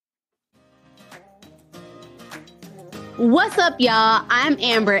What's up, y'all? I'm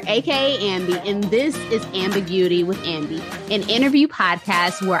Amber, aka Ambi, and this is Ambiguity with Ambi, an interview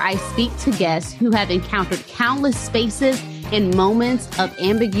podcast where I speak to guests who have encountered countless spaces and moments of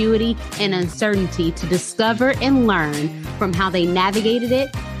ambiguity and uncertainty to discover and learn from how they navigated it.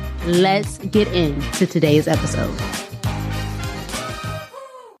 Let's get into today's episode.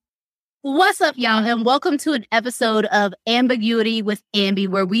 What's up, y'all, and welcome to an episode of Ambiguity with Ambi,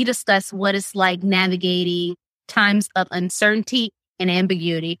 where we discuss what it's like navigating times of uncertainty and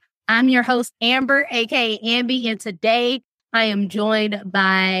ambiguity. I'm your host, Amber, aka Ambi, and today I am joined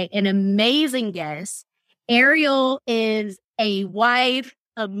by an amazing guest. Ariel is a wife,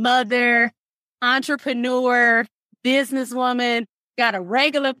 a mother, entrepreneur, businesswoman, got a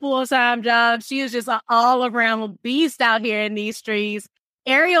regular full-time job. She is just an all-around beast out here in these streets.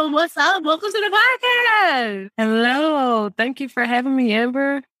 Ariel, what's up? Welcome to the podcast. Hello. Thank you for having me,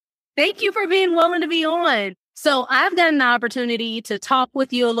 Amber. Thank you for being willing to be on. So I've gotten the opportunity to talk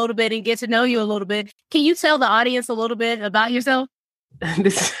with you a little bit and get to know you a little bit. Can you tell the audience a little bit about yourself?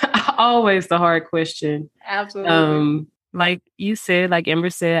 This is always the hard question. Absolutely. Like you said, like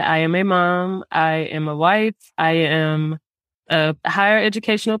Amber said, I am a mom. I am a wife. I am a higher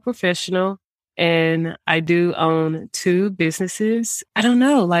educational professional. And I do own 2 businesses. I don't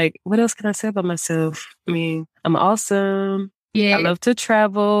know, like, what else can I say about myself? I mean, I'm awesome. Yeah. I love to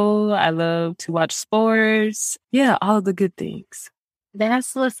travel. I love to watch sports. Yeah, all of the good things.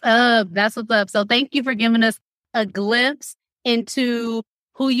 That's what's up. That's what's up. So thank you for giving us a glimpse into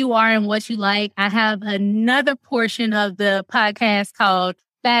who you are and what you like. I have another portion of the podcast called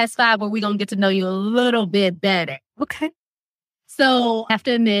Fast Five, where we're going to get to know you a little bit better. Okay. So I have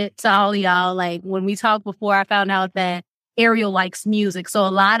to admit to all of y'all, like when we talked before, I found out that Ariel likes music. So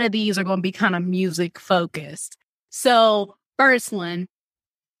a lot of these are going to be kind of music focused. So first one,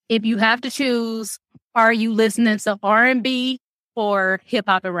 if you have to choose, are you listening to R&B or hip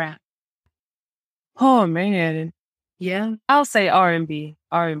hop and rap? Oh, man. Yeah. I'll say R&B.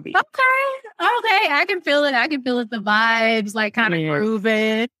 R&B. Okay. I can feel it. The vibes, like kind of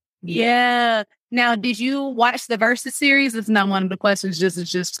grooving. Yeah. Now, did you watch the Versus series? It's not one of the questions. It's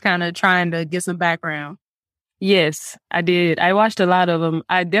just kind of trying to get some background. Yes, I did. I watched a lot of them.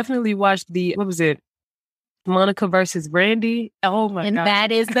 I definitely watched what was it? Monica versus Brandy. Oh my God. And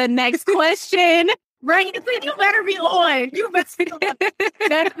that is the next question. Brandy, you better be on. That's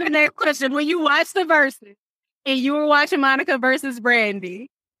the next question. When you watch the Versus and you were watching Monica versus Brandy,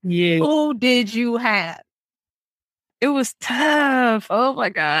 who did you have? It was tough. Oh my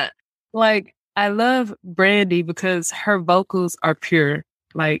God. Like, I love Brandy because her vocals are pure.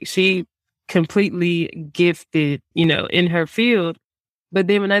 Like, she completely gifted, in her field. But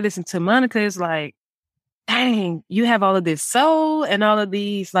then when I listen to Monica, it's like, dang, you have all of this soul and all of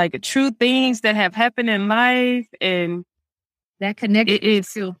these like true things that have happened in life. And that connection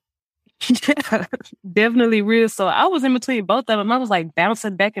is yeah, definitely real. So I was in between both of them. I was like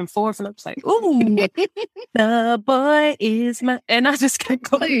bouncing back and forth, and I was like, "Ooh, the boy is my," and I just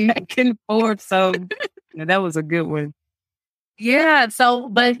kept going back and forth. So that was a good one. Yeah. So,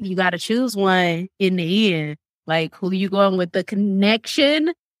 but you got to choose one in the end. Like, who you going with? The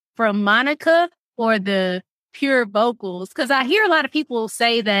connection from Monica or the pure vocals? Because I hear a lot of people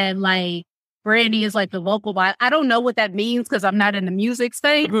say that like Brandy is like the vocal vibe. I don't know what that means because I'm not in the music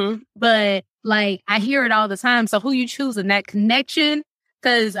space, but like I hear it all the time. So who you choosing? That connection?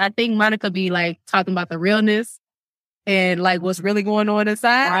 Because I think Monica be like talking about the realness and like what's really going on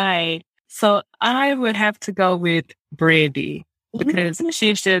inside. Right. So I would have to go with Brandy because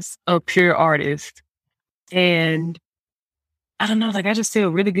she's just a pure artist. And I don't know, like I just feel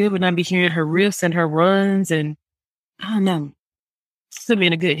really good when I be hearing her riffs and her runs, and I don't know, she'll be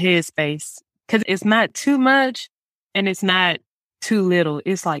in a good headspace. Because it's not too much and it's not too little.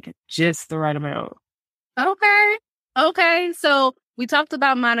 It's like just the right amount. Okay. So we talked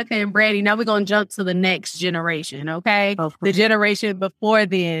about Monica and Brandy. Now we're going to jump to the next generation, okay? The generation before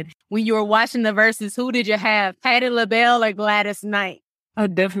then. When you were watching the Versus, who did you have? Patti LaBelle or Gladys Knight? I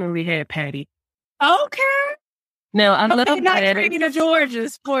definitely had Patti. Okay. Now, I love not Patti the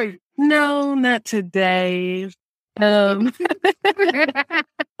Georges for you. No, not today. I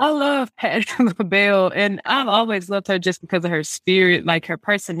love Patti LaBelle, and I've always loved her just because of her spirit. Like, her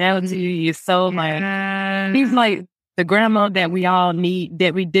personality is so like, she's like the grandma that we all need,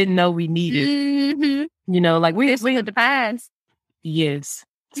 that we didn't know we needed. Like we with the pies. Yes,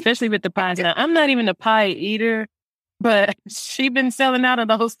 especially with the pies. Now, I'm not even a pie eater, but she been selling out of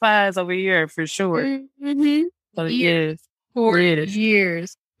those pies over here for sure. So yes, for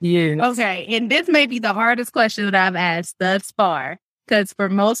years. Yes. Okay, and this may be the hardest question that I've asked thus far, Because for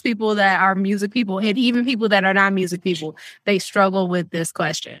most people that are music people, and even people that are not music people, they struggle with this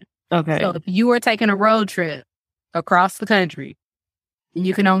question. Okay. So if you were taking a road trip across the country and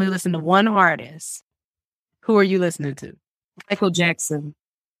you can only listen to one artist, who are you listening to? Michael Jackson.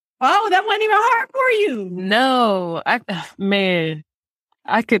 Oh, that wasn't even hard for you. No, I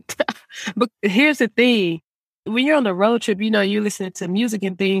could. But here's the thing. When you're on the road trip, you listen to music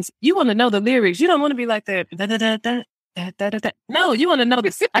and things, you want to know the lyrics. You don't want to be like that. Da, da, da, da, da, da, da, da. No, you want to know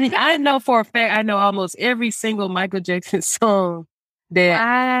this. I know for a fact, I know almost every single Michael Jackson song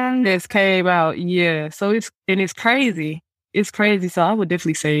that's came out. Yeah. So it's crazy. It's crazy. So I would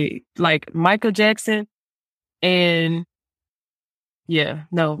definitely say like Michael Jackson and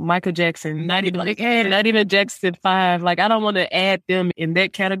Michael Jackson. Not even Jackson 5. Like I don't want to add them in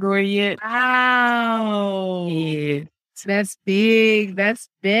that category yet. Wow. Yeah. That's big. That's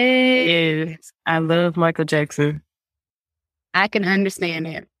big. Yes. I love Michael Jackson. I can understand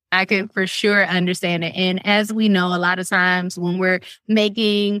it. I can for sure understand it. And as we know, a lot of times when we're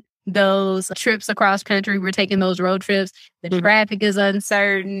making those trips across country, we're taking those road trips, the traffic is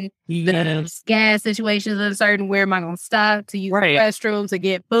uncertain, the gas situation is uncertain. Where am I going to stop to use the restroom, to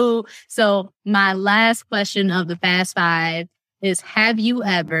get food? So my last question of the Fast Five is, have you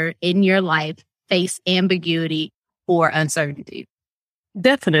ever in your life faced ambiguity or uncertainty?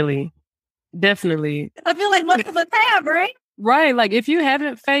 Definitely. I feel like most of us have, right? Right. Like if you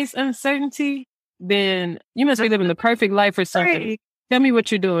haven't faced uncertainty, then you must be living the perfect life or something. Right. Tell me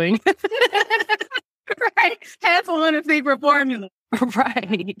what you're doing. Right. Have one of secret formula.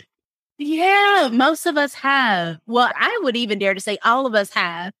 Right. Yeah, most of us have. Well, I would even dare to say all of us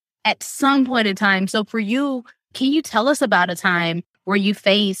have at some point in time. So for you, can you tell us about a time where you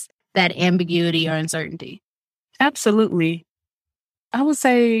faced that ambiguity or uncertainty? Absolutely. I would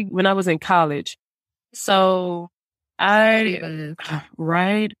say when I was in college. So I've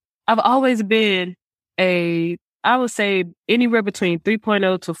always been I would say anywhere between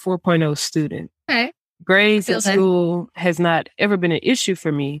 3.0 to 4.0 student. Okay. Grades in school has not ever been an issue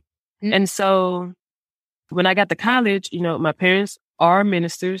for me. Mm-hmm. And so when I got to college, my parents are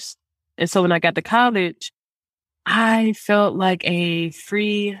ministers. And so when I got to college, I felt like a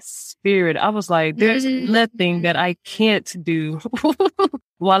free spirit. I was like, there's nothing that I can't do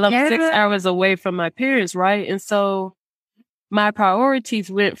while I'm 6 hours away from my parents, right? And so my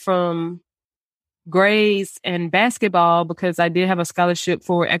priorities went from grades and basketball, because I did have a scholarship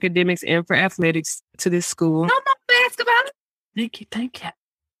for academics and for athletics to this school. No basketball. Thank you.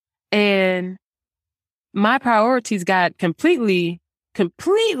 And my priorities got completely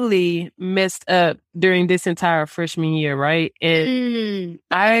messed up during this entire freshman year, right? And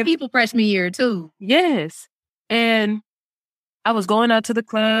people freshman year too. Yes. And I was going out to the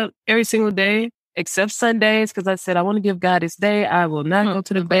club every single day, except Sundays, because I said, I want to give God his day. I will not go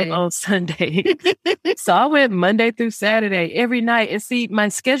to the club on Sunday. So I went Monday through Saturday every night. And see, my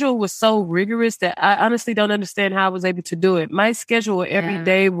schedule was so rigorous that I honestly don't understand how I was able to do it. My schedule every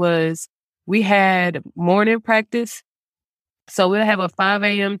day was, we had morning practice. So we'll have a 5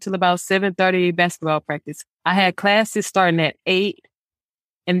 a.m. till about 7:30 basketball practice. I had classes starting at 8.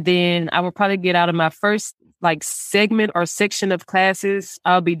 And then I would probably get out of my first segment or section of classes.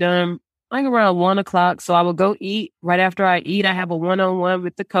 I'll be done around 1:00. So I will go eat. Right after I eat, I have a one-on-one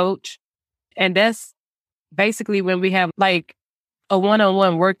with the coach. And that's basically when we have a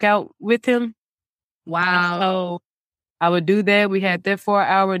one-on-one workout with him. Wow. So I would do that. We had that for an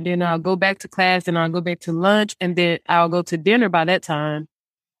hour, and then I'll go back to class, and I'll go back to lunch, and then I'll go to dinner by that time.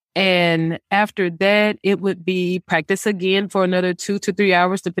 And after that, it would be practice again for another 2 to 3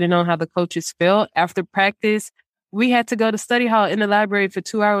 hours, depending on how the coaches felt. After practice, we had to go to study hall in the library for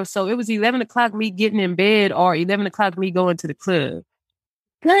 2 hours. So it was 11:00 me getting in bed, or 11:00 me going to the club.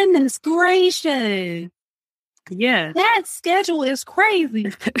 Goodness gracious. Yeah. That schedule is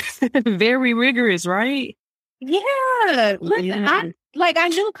crazy. Very rigorous, right? Yeah. Listen, I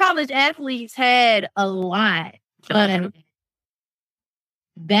knew college athletes had a lot, but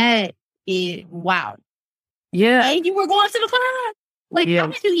that is wow. Yeah. And you were going to the club?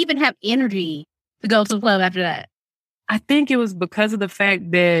 How did you even have energy to go to the club after that? I think it was because of the fact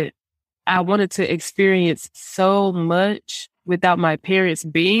that I wanted to experience so much without my parents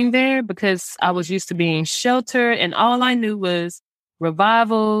being there, because I was used to being sheltered, and all I knew was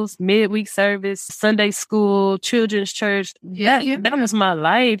revivals, midweek service, Sunday school, children's church. That was my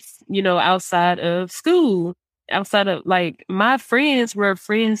life, outside of school. Outside of my friends were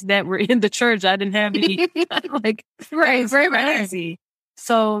friends that were in the church. I didn't have any crazy.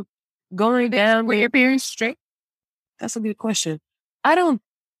 So going down, were your parents strict? That's a good question. I don't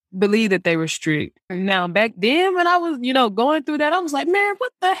believe that they were strict. Now, back then when I was, going through that, I was like, man,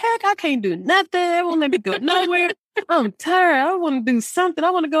 what the heck? I can't do nothing. They won't let me go nowhere. I'm tired. I want to do something.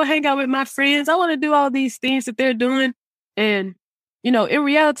 I want to go hang out with my friends. I want to do all these things that they're doing. And, in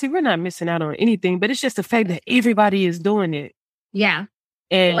reality, we're not missing out on anything, but it's just the fact that everybody is doing it. Yeah.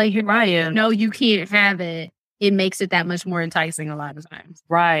 And like here I am. No, you can't have it. It makes it that much more enticing a lot of times.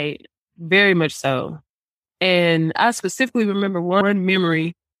 Right. Very much so. And I specifically remember one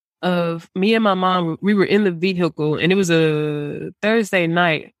memory of me and my mom. We were in the vehicle and it was a Thursday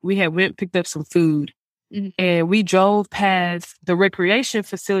night. We had picked up some food and we drove past the recreation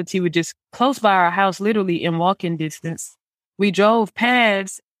facility, which is close by our house, literally in walking distance. We drove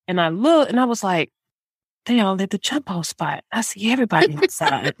past and I looked and I was like, they all at the jump off spot. I see everybody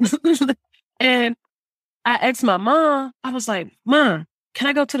inside. And I asked my mom, I was like, Mom, can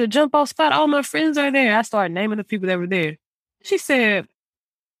I go to the jump off spot? All my friends are there. I started naming the people that were there. She said,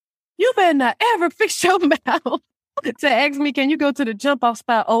 you better not ever fix your mouth to ask me, can you go to the jump off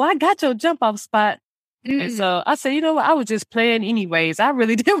spot? Oh, I got your jump off spot. And so I said, you know what? I was just playing anyways. I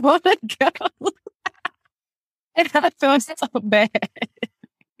really didn't want to go. And I felt so bad.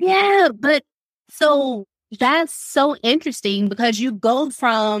 Yeah, but so that's so interesting because you go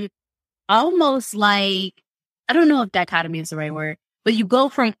from almost like, I don't know if dichotomy is the right word, but you go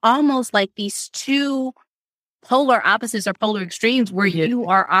from almost like these two polar opposites or polar extremes where you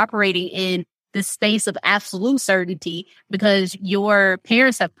are operating in the space of absolute certainty because your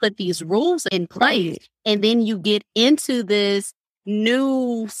parents have put these rules in place. And then you get into this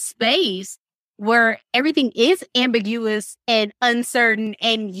new space where everything is ambiguous and uncertain,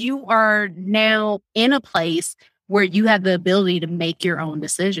 and you are now in a place where you have the ability to make your own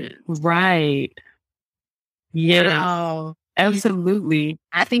decisions. Right. Yeah. Wow. Absolutely.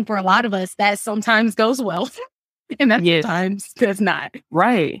 I think for a lot of us, that sometimes goes well, and that sometimes does not.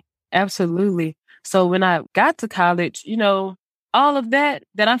 Right. Absolutely. So when I got to college, all of that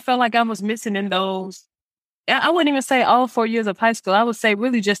I felt like I was missing in those, I wouldn't even say all 4 years of high school. I would say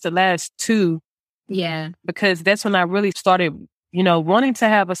really just the last 2. Yeah. Because that's when I really started, wanting to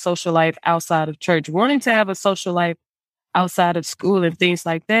have a social life outside of church, wanting to have a social life outside of school and things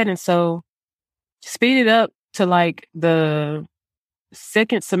like that. And so speed it up to like the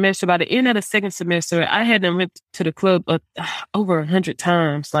second semester. By the end of the second semester, I had them went to the club over 100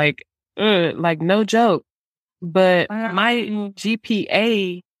 times, like no joke. But my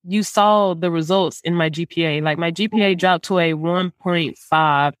GPA, you saw the results in my GPA. Like my GPA dropped to a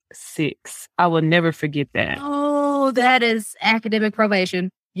 1.56. I will never forget that. Oh, that is academic probation.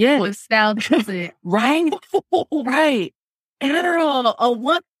 Yes. Right? Right. Girl,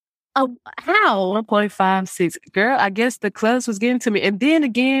 how? 1.56. Girl, I guess the clubs was getting to me. And then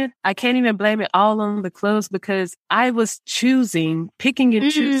again, I can't even blame it all on the clubs because I was picking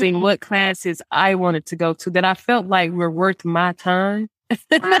and choosing what classes I wanted to go to that I felt like were worth my time.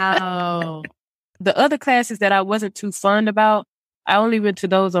 Wow. The other classes that I wasn't too fond about, I only went to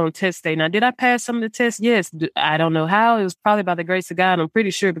those on test day. Now, did I pass some of the tests? Yes. I don't know how. It was probably by the grace of God. I'm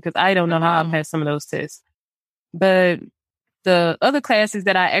pretty sure because I don't know how I passed some of those tests. But the other classes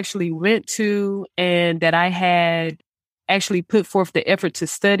that I actually went to and that I had actually put forth the effort to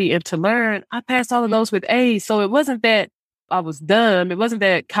study and to learn, I passed all of those with A's. So it wasn't that I was dumb. It wasn't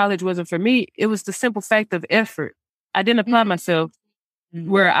that college wasn't for me. It was the simple fact of effort. I didn't apply myself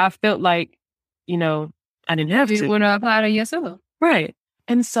where I felt like, I didn't have to. You want to apply to yourself. Right.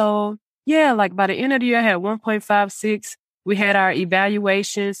 And so, like by the end of the year, I had 1.56. We had our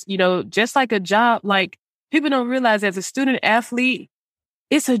evaluations, just like a job. Like people don't realize as a student athlete,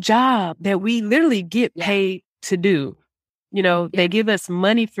 it's a job that we literally get paid to do. They give us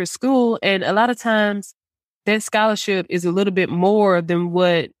money for school. And a lot of times that scholarship is a little bit more than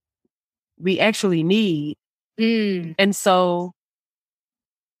what we actually need. And so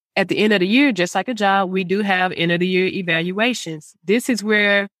at the end of the year, just like a job, we do have end of the year evaluations. This is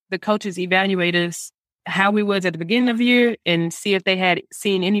where the coaches evaluate us, how we was at the beginning of the year and see if they had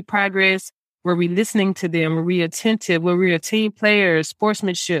seen any progress. Were we listening to them? Were we attentive? Were we a team player,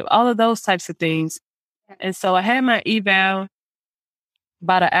 sportsmanship, all of those types of things. And so I had my eval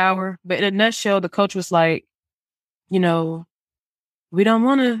about an hour, but in a nutshell, the coach was like, we don't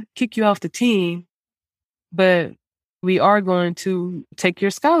want to kick you off the team, but we are going to take your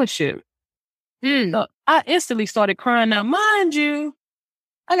scholarship. So I instantly started crying. Now, mind you,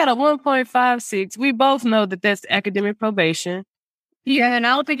 I got a 1.56. We both know that that's academic probation. Yeah, and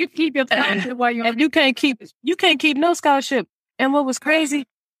I don't think you keep your scholarship while you're... And you can't keep no scholarship. And what was crazy,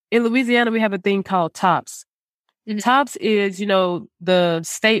 in Louisiana, we have a thing called TOPS. TOPS is, the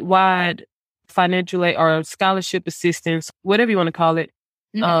statewide financial aid or scholarship assistance, whatever you want to call it.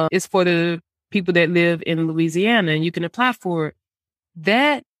 It's for the people that live in Louisiana, and you can apply for it.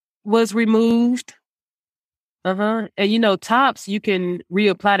 That was removed. And TOPS, you can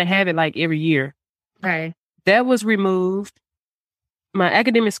reapply to have it like every year. Right. That was removed. My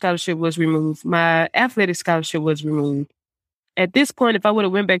academic scholarship was removed. My athletic scholarship was removed. At this point, if I would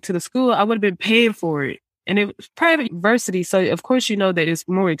have went back to the school, I would have been paying for it. And it was private university. So, of course, you know that it's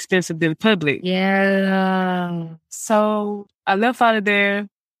more expensive than public. Yeah. So I left out of there.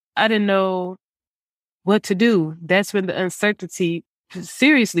 I didn't know what to do. That's when the uncertainty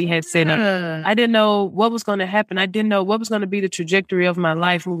seriously had set up. I didn't know what was going to happen. I didn't know what was going to be the trajectory of my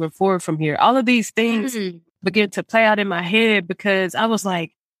life moving forward from here. All of these things began to play out in my head because I was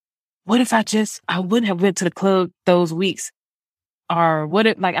like, what if I wouldn't have went to the club those weeks? Or what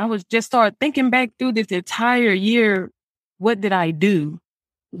if, I was just started thinking back through this entire year, what did I do?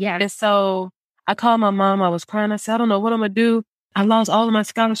 Yeah. And so I called my mom. I was crying. I said, I don't know what I'm going to do. I lost all of my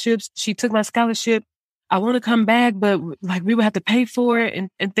scholarships. She took my scholarship. I want to come back, but we would have to pay for it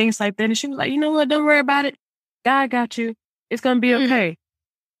and things like that. And she was like, you know what? Don't worry about it. God got you. It's going to be okay.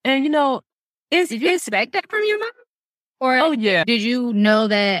 And did you expect that from your mom? Or oh yeah. Did you know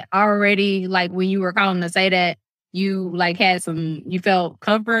that already, when you were calling to say that you you felt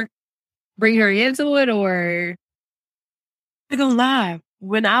comfort bring her into it, or? I'm gonna lie.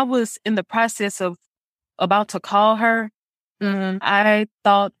 When I was in the process of about to call her, I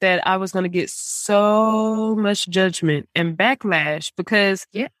thought that I was going to get so much judgment and backlash because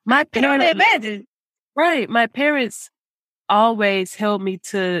my parents, right? My parents always held me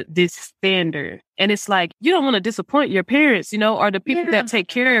to this standard, and it's like you don't want to disappoint your parents, or the people that take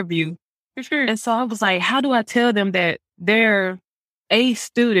care of you. For sure. And so I was like, how do I tell them that their A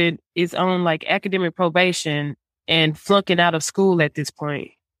student is on academic probation and flunking out of school at this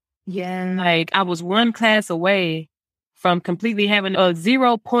point? Yeah. I was one class away from completely having a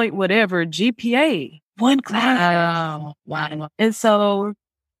 0 point whatever GPA. One class. Wow. And so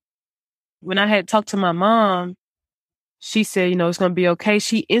when I had talked to my mom, she said, it's going to be okay.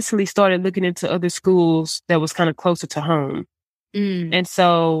 She instantly started looking into other schools that was kind of closer to home. And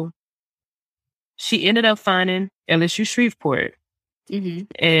so she ended up finding LSU Shreveport.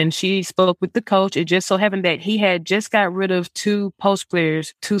 And she spoke with the coach. It just so happened that he had just got rid of 2 post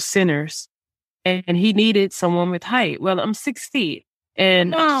players, 2 centers, and he needed someone with height. Well, I'm 6 feet.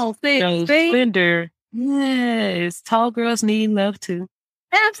 And slender. Yes, tall girls need love too.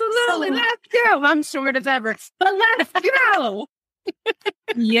 Absolutely. Let's go. I'm short as ever, but let's go.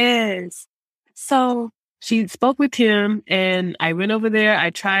 Yes. So she spoke with him and I went over there.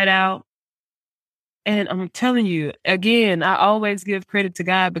 I tried out. And I'm telling you, again, I always give credit to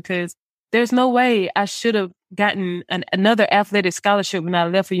God because there's no way I should have gotten another athletic scholarship when I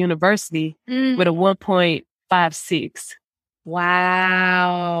left for university with a 1.56.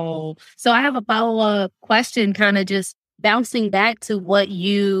 Wow. So I have a follow-up question, kind of just bouncing back to what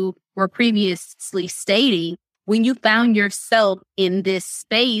you were previously stating. When you found yourself in this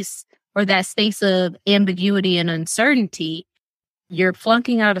space or that space of ambiguity and uncertainty, you're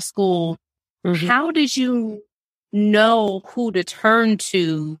flunking out of school. How did you know who to turn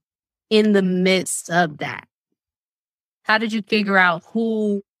to in the midst of that? How did you figure out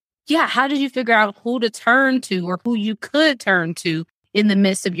who to turn to or who you could turn to in the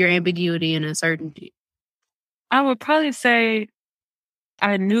midst of your ambiguity and uncertainty? I would probably say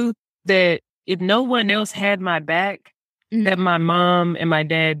I knew that if no one else had my back, that my mom and my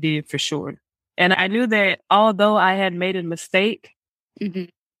dad did for sure. And I knew that although I had made a mistake,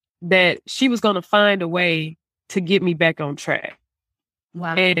 that she was going to find a way to get me back on track.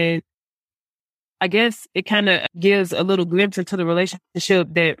 Wow. And I guess it kind of gives a little glimpse into the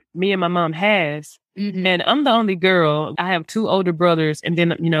relationship that me and my mom has. And I'm the only girl. I have 2 older brothers and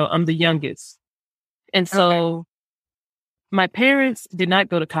then, I'm the youngest. And so my parents did not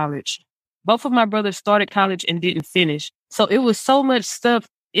go to college. Both of my brothers started college and didn't finish. So it was so much stuff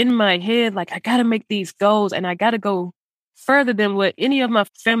in my head. I got to make these goals and I got to go further than what any of my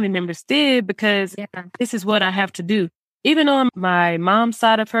family members did because this is what I have to do. Even on my mom's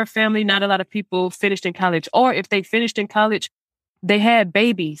side of her family, not a lot of people finished in college. Or if they finished in college, they had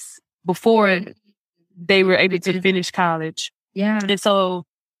babies before they were able to finish college. Yeah. And so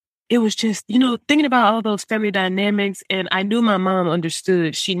it was just, thinking about all those family dynamics. And I knew my mom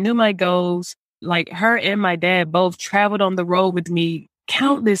understood. She knew my goals. Her and my dad both traveled on the road with me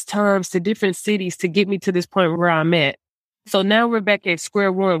countless times to different cities to get me to this point where I'm at. So now we're back at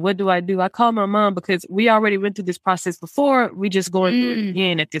square one. What do? I call my mom because we already went through this process before. We just going through it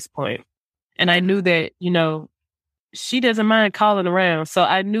again at this point. And I knew that, she doesn't mind calling around. So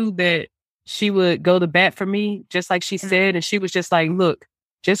I knew that she would go to bat for me, just like she said. And she was just like, look,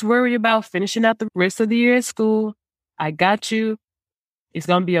 Just worry about finishing out the rest of the year at school. I got you. It's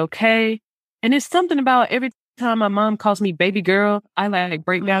going to be okay. And it's something about every time my mom calls me baby girl, I like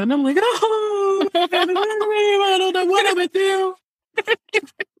break down and I'm like, oh, I don't know what I'm going to do.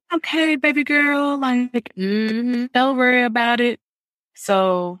 Okay, baby girl, like, don't worry about it.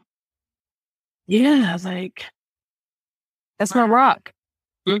 So, yeah, like, that's my rock.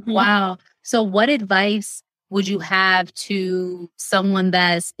 Wow. So what advice would you have to someone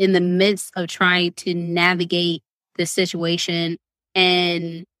that's in the midst of trying to navigate this situation,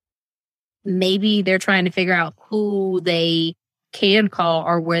 and maybe they're trying to figure out who they can call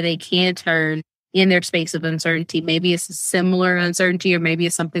or where they can turn in their space of uncertainty? Maybe it's a similar uncertainty or maybe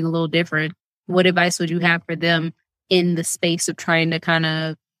it's something a little different. What advice would you have for them in the space of trying to kind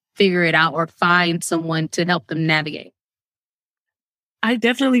of figure it out or find someone to help them navigate? I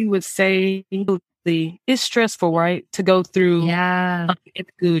definitely would say it's stressful, right? To go through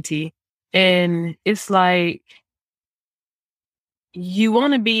ambiguity. And it's like, you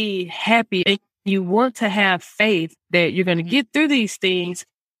want to be happy and you want to have faith that you're going to get through these things,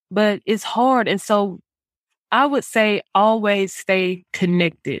 but it's hard. And so I would say always stay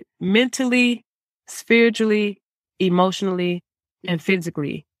connected mentally, spiritually, emotionally, and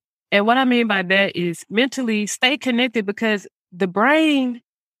physically. And what I mean by that is mentally stay connected, because the brain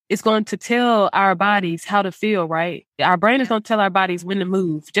is going to tell our bodies how to feel, right? Our brain is going to tell our bodies when to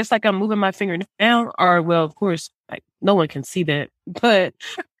move. Just like I'm moving my finger down, or well, of course, like no one can see that, but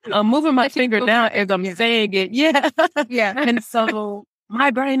I'm moving my finger down as I'm saying it. Yeah. Yeah. And so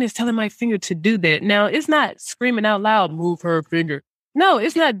my brain is telling my finger to do that. Now, it's not screaming out loud, move her finger. No,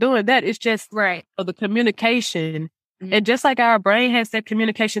 it's not doing that. It's just the communication. And just like our brain has that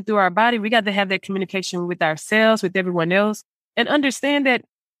communication through our body, we got to have that communication with ourselves, with everyone else, and understand that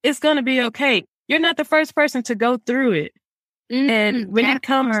it's going to be okay. You're not the first person to go through it. And when it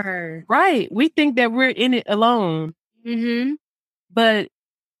comes, we think that we're in it alone. But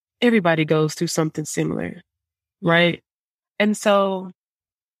everybody goes through something similar, right? And so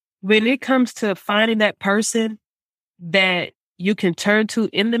when it comes to finding that person that you can turn to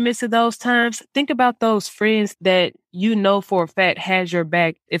in the midst of those times, think about those friends that you know for a fact has your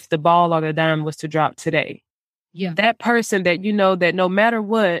back if the ball or the dime was to drop today. Yeah. That person that you know that no matter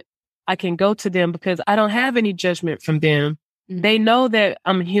what, I can go to them because I don't have any judgment from them. They know that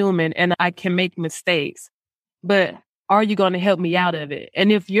I'm human and I can make mistakes, but are you going to help me out of it?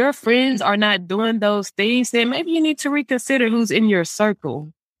 And if your friends are not doing those things, then maybe you need to reconsider who's in your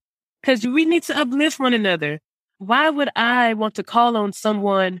circle, because we need to uplift one another. Why would I want to call on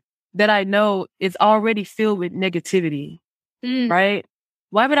someone that I know is already filled with negativity, right?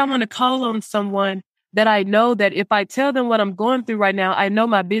 Why would I want to call on someone that I know that if I tell them what I'm going through right now, I know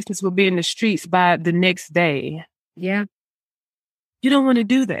my business will be in the streets by the next day? Yeah. You don't want to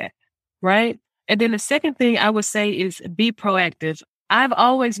do that, right? And then the second thing I would say is be proactive. I've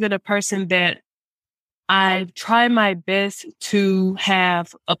always been a person that I try my best to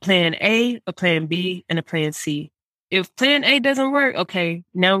have a plan A, a plan B, and a plan C. If plan A doesn't work, okay,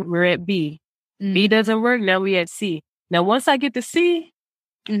 now we're at B. B doesn't work, now we're at C. Now, once I get to C,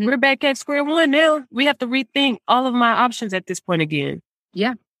 we're back at square one. Now we have to rethink all of my options at this point again.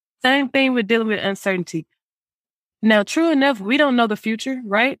 Yeah. Same thing with dealing with uncertainty. Now, true enough, we don't know the future,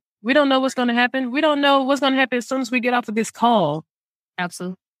 right? We don't know what's going to happen. We don't know what's going to happen as soon as we get off of this call.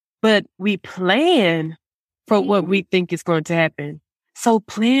 Absolutely. But we plan for what we think is going to happen. So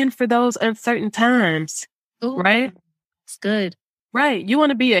plan for those uncertain times, right? It's good. Right. You want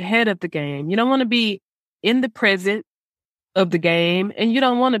to be ahead of the game. You don't want to be in the present of the game, and you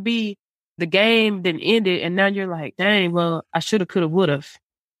don't want to be the game then ended and now you're like, dang, well, I should have, could have, would have.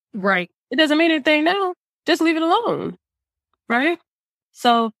 Right. It doesn't mean anything now. Just leave it alone. Right?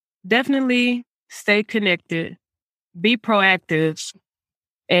 So definitely stay connected, be proactive,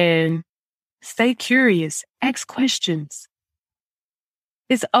 and stay curious. Ask questions.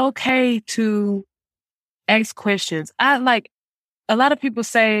 It's okay to ask questions. A lot of people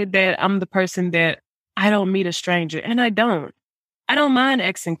say that I'm the person that I don't meet a stranger, and I don't. I don't mind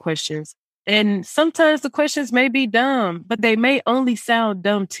asking questions. And sometimes the questions may be dumb, but they may only sound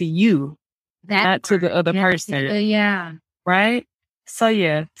dumb to you, not to the other person. Yeah. Right? So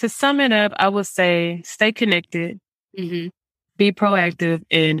yeah, to sum it up, I would say stay connected, be proactive,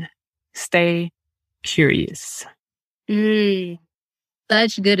 and stay curious.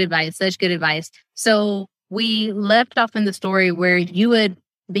 Such good advice. Such good advice. So we left off in the story where you would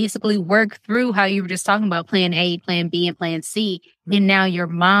basically work through how you were just talking about plan A, plan B, and plan C. And now your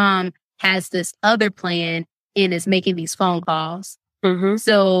mom has this other plan and is making these phone calls.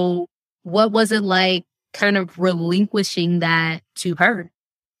 So what was it like kind of relinquishing that to her?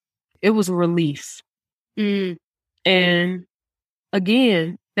 it was a relief. Mm. And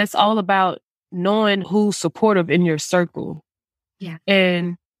again, that's all about knowing who's supportive in your circle. Yeah.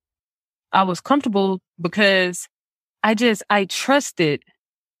 And I was comfortable because I trusted,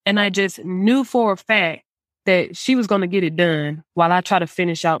 and I just knew for a fact that she was going to get it done while I try to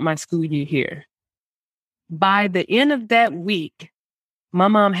finish out my school year here. By the end of that week, my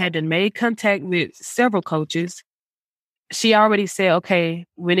mom had made contact with several coaches. She already said, okay,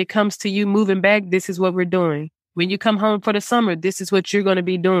 when it comes to you moving back, this is what we're doing. When you come home for the summer, this is what you're going to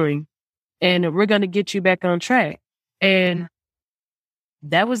be doing. And we're going to get you back on track. And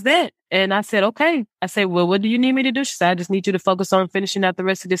that was that. And I said, okay. I said, well, what do you need me to do? She said, I just need you to focus on finishing out the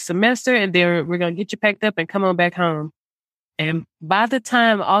rest of this semester, and then we're going to get you packed up and come on back home. And by the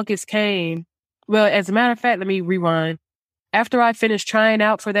time August came, well, as a matter of fact, let me rewind. After I finished trying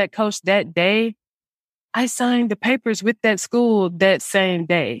out for that coach that day, I signed the papers with that school that same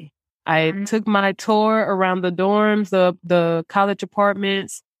day. I took my tour around the dorms, the college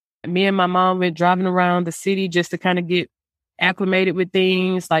apartments. Me and my mom went driving around the city just to kind of get acclimated with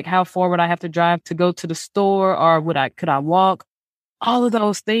things, like how far would I have to drive to go to the store, or could I walk? All of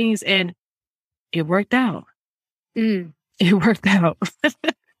those things, and it worked out. Mm. It worked out.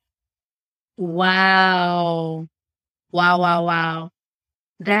 Wow. Wow.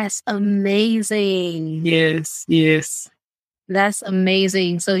 That's amazing. Yes. That's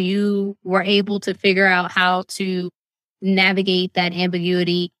amazing. So you were able to figure out how to navigate that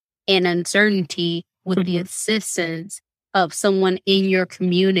ambiguity and uncertainty with the assistance of someone in your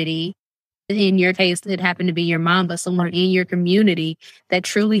community. In your case, it happened to be your mom, but someone in your community that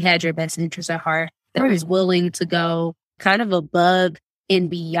truly had your best interest at heart, that was willing to go kind of above and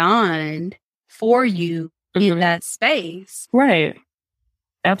beyond for you in that space. Right.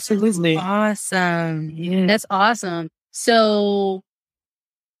 Absolutely. Awesome. Yeah. That's awesome. So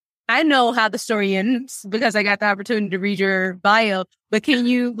I know how the story ends because I got the opportunity to read your bio, but can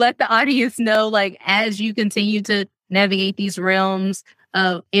you let the audience know, like, as you continue to navigate these realms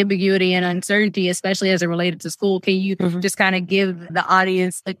of ambiguity and uncertainty, especially as it related to school, can you just kind of give the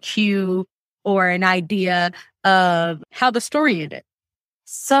audience a cue or an idea of how the story ended?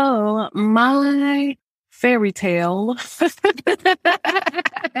 So my fairy tale.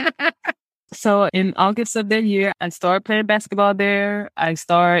 So in August of that year, I started playing basketball there. I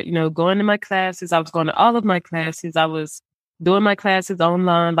started, going to my classes. I was going to all of my classes. I was doing my classes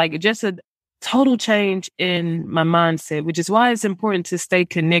online, like just a total change in my mindset, which is why it's important to stay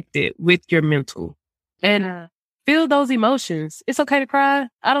connected with your mental and feel those emotions. It's okay to cry.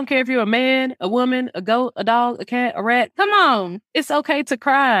 I don't care if you're a man, a woman, a goat, a dog, a cat, a rat. Come on. It's okay to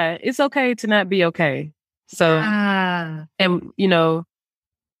cry. It's okay to not be okay. So, and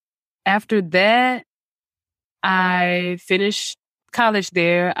after that, I finished college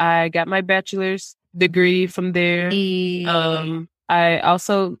there. I got my bachelor's degree from there. I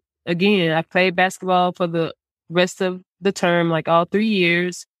also, again, I played basketball for the rest of the term, like all 3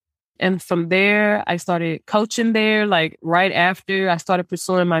 years. And from there, I started coaching there, like right after I started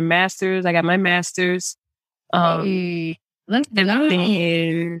pursuing my master's. I got my master's. So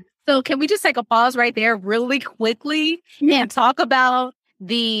can we just take a pause right there really quickly and talk about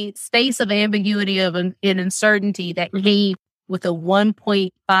the space of ambiguity and uncertainty that came with a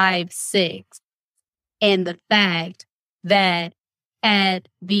 1.56 and the fact that at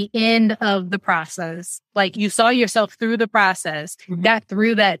the end of the process, like you saw yourself through the process, got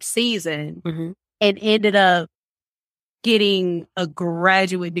through that season and ended up getting a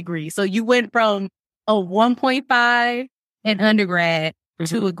graduate degree. So you went from a 1.5 in undergrad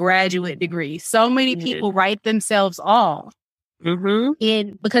to a graduate degree. So many people write themselves off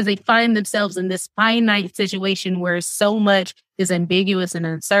because they find themselves in this finite situation where so much is ambiguous and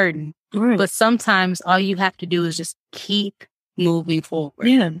uncertain. But sometimes all you have to do is just keep moving forward.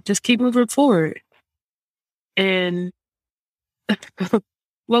 Yeah, just keep moving forward. And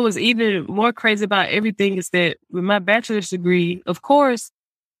what was even more crazy about everything is that with my bachelor's degree, of course,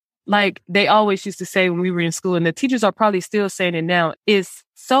 like they always used to say when we were in school, and the teachers are probably still saying it now, it's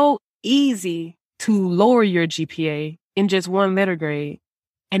so easy to lower your GPA in just one letter grade.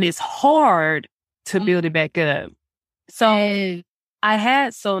 And it's hard to build it back up. So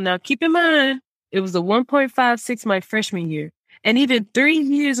now keep in mind, it was a 1.56 my freshman year. And even 3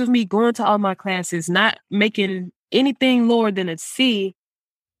 years of me going to all my classes, not making anything lower than a C,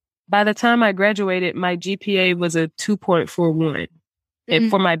 by the time I graduated, my GPA was a 2.41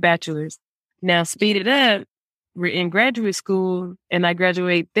 for my bachelor's. Now, speed it up, we're in graduate school, and I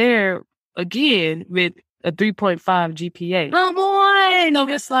graduate there again with a 3.5 GPA. Come on!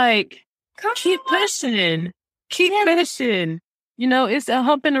 It's like, keep pushing. Keep finishing. it's a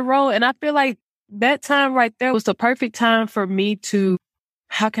hump in the road. And I feel like that time right there was the perfect time for me to,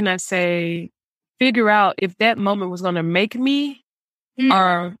 how can I say, figure out if that moment was going to make me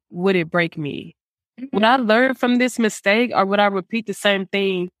or would it break me? Would I learn from this mistake or would I repeat the same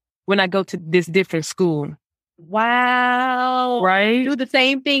thing when I go to this different school? Wow. Right? Do the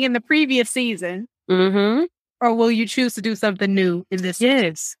same thing in the previous season. Mm-hmm. Or will you choose to do something new in this?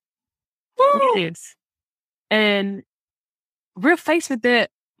 Yes. Yes. And we're faced with that,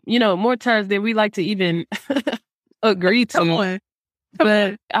 more times than we like to even agree to. Come on.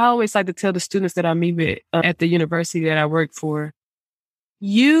 But I always like to tell the students that I meet with at the university that I work for,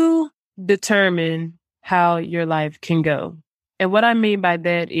 you determine how your life can go. And what I mean by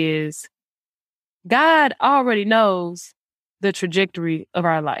that is God already knows the trajectory of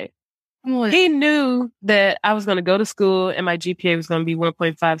our life. He knew that I was going to go to school and my GPA was going to be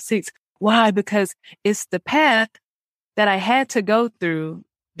 1.56. Why? Because it's the path that I had to go through.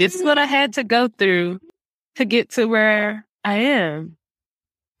 This is what I had to go through to get to where I am.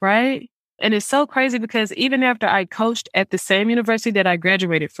 Right? And it's so crazy because even after I coached at the same university that I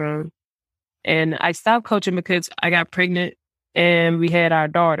graduated from, and I stopped coaching because I got pregnant and we had our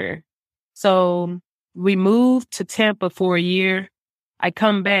daughter. So we moved to Tampa for a year. I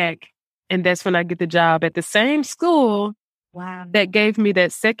come back and that's when I get the job at the same school. Wow. That gave me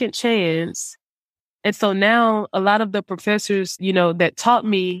that second chance. And so now a lot of the professors, that taught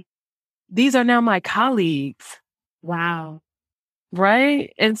me, these are now my colleagues. Wow.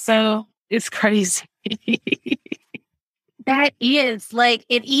 Right? And so it's crazy. That is like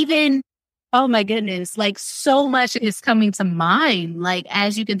it even, oh my goodness, like so much is coming to mind, like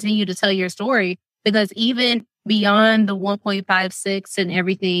as you continue to tell your story, because even beyond the 1.56 and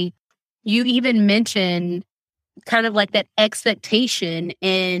everything, you even mentioned kind of like that expectation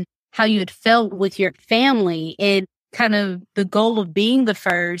and how you had felt with your family and kind of the goal of being the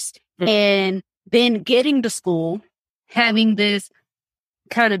first and then getting to school, having this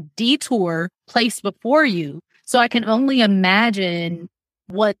kind of detour placed before you. So I can only imagine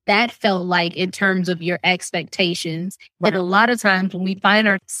what that felt like in terms of your expectations. Right. And a lot of times when we find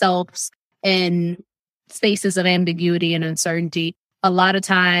ourselves in spaces of ambiguity and uncertainty, a lot of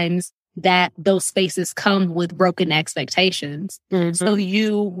times that those spaces come with broken expectations. Mm-hmm. So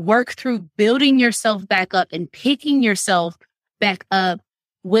you work through building yourself back up and picking yourself back up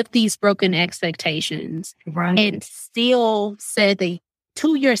with these broken expectations. Right. And still said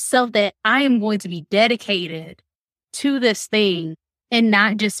to yourself that I am going to be dedicated to this thing and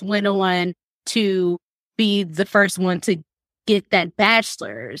not just went on to be the first one to get that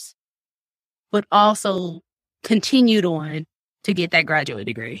bachelor's, but also continued on to get that graduate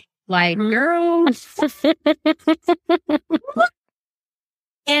degree. Like, girl.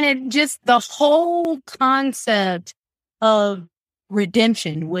 And it just the whole concept of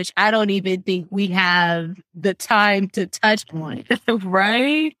redemption, which I don't even think we have the time to touch on.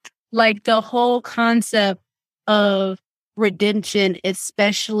 Right? Like the whole concept of redemption,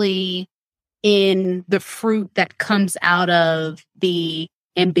 especially in the fruit that comes out of the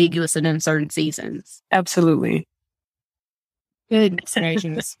ambiguous and uncertain seasons. Absolutely. Goodness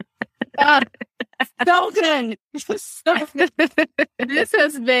gracious. So good. This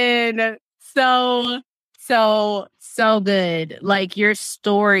has been so good. Like your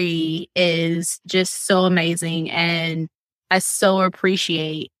story is just so amazing. And I so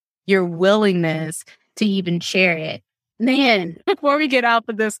appreciate your willingness to even share it. Man, before we get out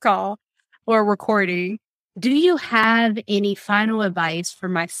of this call or recording, do you have any final advice for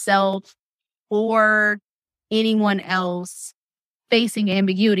myself or anyone else facing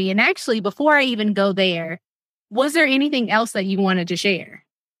ambiguity? And actually, before I even go there, was there anything else that you wanted to share?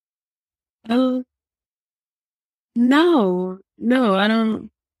 No, I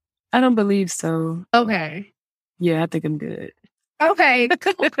don't believe so. Okay. Yeah, I think I'm good. Okay,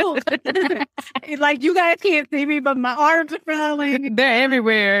 cool. Like you guys can't see me, but my arms are flailing. They're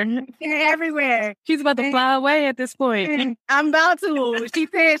everywhere. They're everywhere. She's about to fly away at this point. I'm about to. She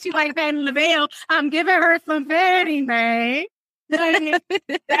said she like Patti LaBelle. I'm giving her some Patti, man. So it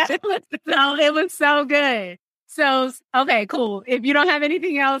was so good. So, okay, cool. If you don't have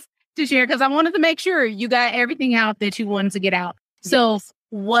anything else to share, because I wanted to make sure you got everything out that you wanted to get out. So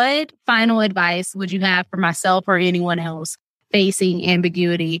what final advice would you have for myself or anyone else facing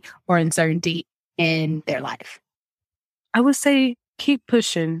ambiguity or uncertainty in their life? I would say keep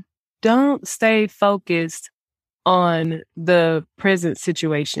pushing. Don't stay focused on the present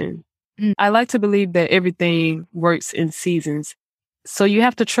situation. I like to believe that everything works in seasons. So you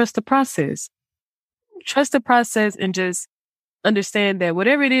have to trust the process. Trust the process and just understand that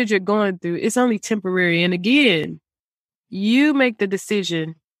whatever it is you're going through, it's only temporary. And again, you make the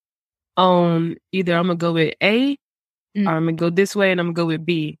decision on either I'm going to go with A or I'm going to go this way and I'm going to go with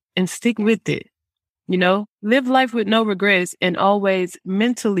B, and stick with it. You know, live life with no regrets and always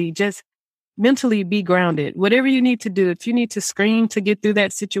mentally be grounded. Whatever you need to do, if you need to scream to get through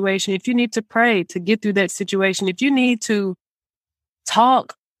that situation, if you need to pray to get through that situation, if you need to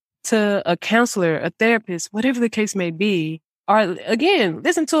talk to a counselor, a therapist, whatever the case may be, or again,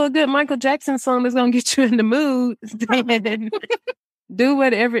 listen to a good Michael Jackson song that's going to get you in the mood. Do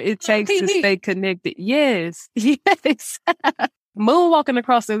whatever it takes to stay connected. Yes. Yes. Moonwalking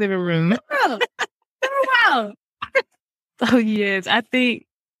across the living room. Wow. Oh, yes. I think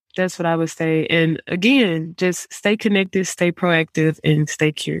that's what I would say. And again, just stay connected, stay proactive, and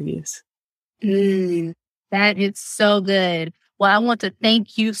stay curious. That is so good. Well, I want to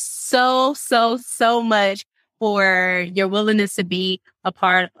thank you so much for your willingness to be a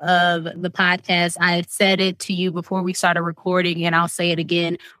part of the podcast. I said it to you before we started recording, and I'll say it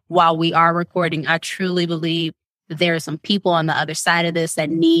again while we are recording. I truly believe that there are some people on the other side of this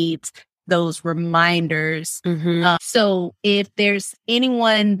that needs those reminders. So if there's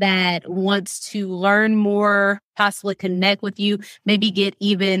anyone that wants to learn more, possibly connect with you, maybe get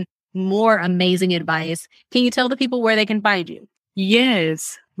even more amazing advice, can you tell the people where they can find you?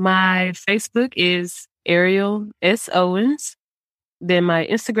 Yes. My Facebook is Ariel S. Owens. Then my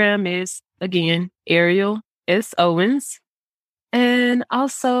Instagram is, again, Ariel S. Owens. And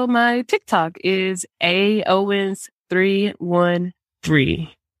also my TikTok is AOwens313.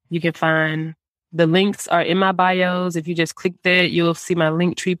 You can find the links are in my bios. If you just click that, you'll see my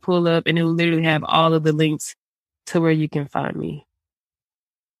link tree pull up, and it will literally have all of the links to where you can find me.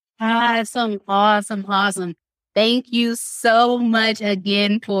 Awesome. Thank you so much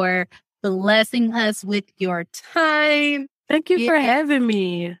again for blessing us with your time. Thank you for having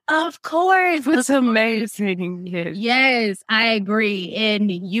me. Of course. It's amazing. Yes, I agree. And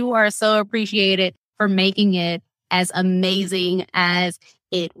you are so appreciated for making it as amazing as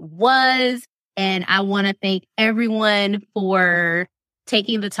it was. And I want to thank everyone for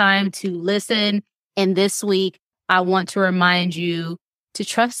taking the time to listen. And this week, I want to remind you to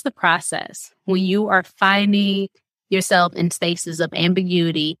trust the process. When you are finding yourself in spaces of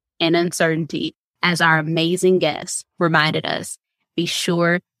ambiguity and uncertainty, as our amazing guest reminded us, be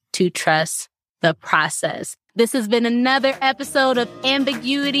sure to trust the process. This has been another episode of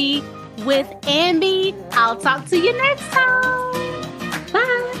Ambiguity with Ambi. I'll talk to you next time.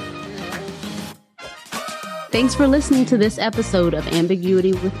 Bye. Thanks for listening to this episode of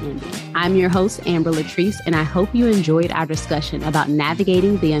Ambiguity with Ambi. I'm your host, Amber Latrice, and I hope you enjoyed our discussion about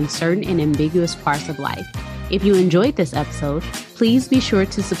navigating the uncertain and ambiguous parts of life. If you enjoyed this episode, please be sure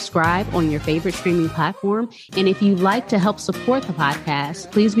to subscribe on your favorite streaming platform. And if you'd like to help support the podcast,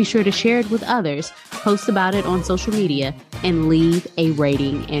 please be sure to share it with others, post about it on social media, and leave a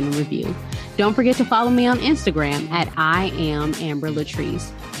rating and review. Don't forget to follow me on Instagram at @IamAmberLatrice.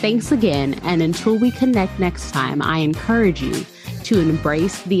 Thanks again, and until we connect next time, I encourage you to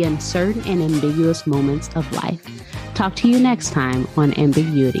embrace the uncertain and ambiguous moments of life. Talk to you next time on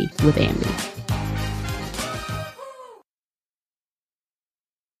Ambiguity with Ambi.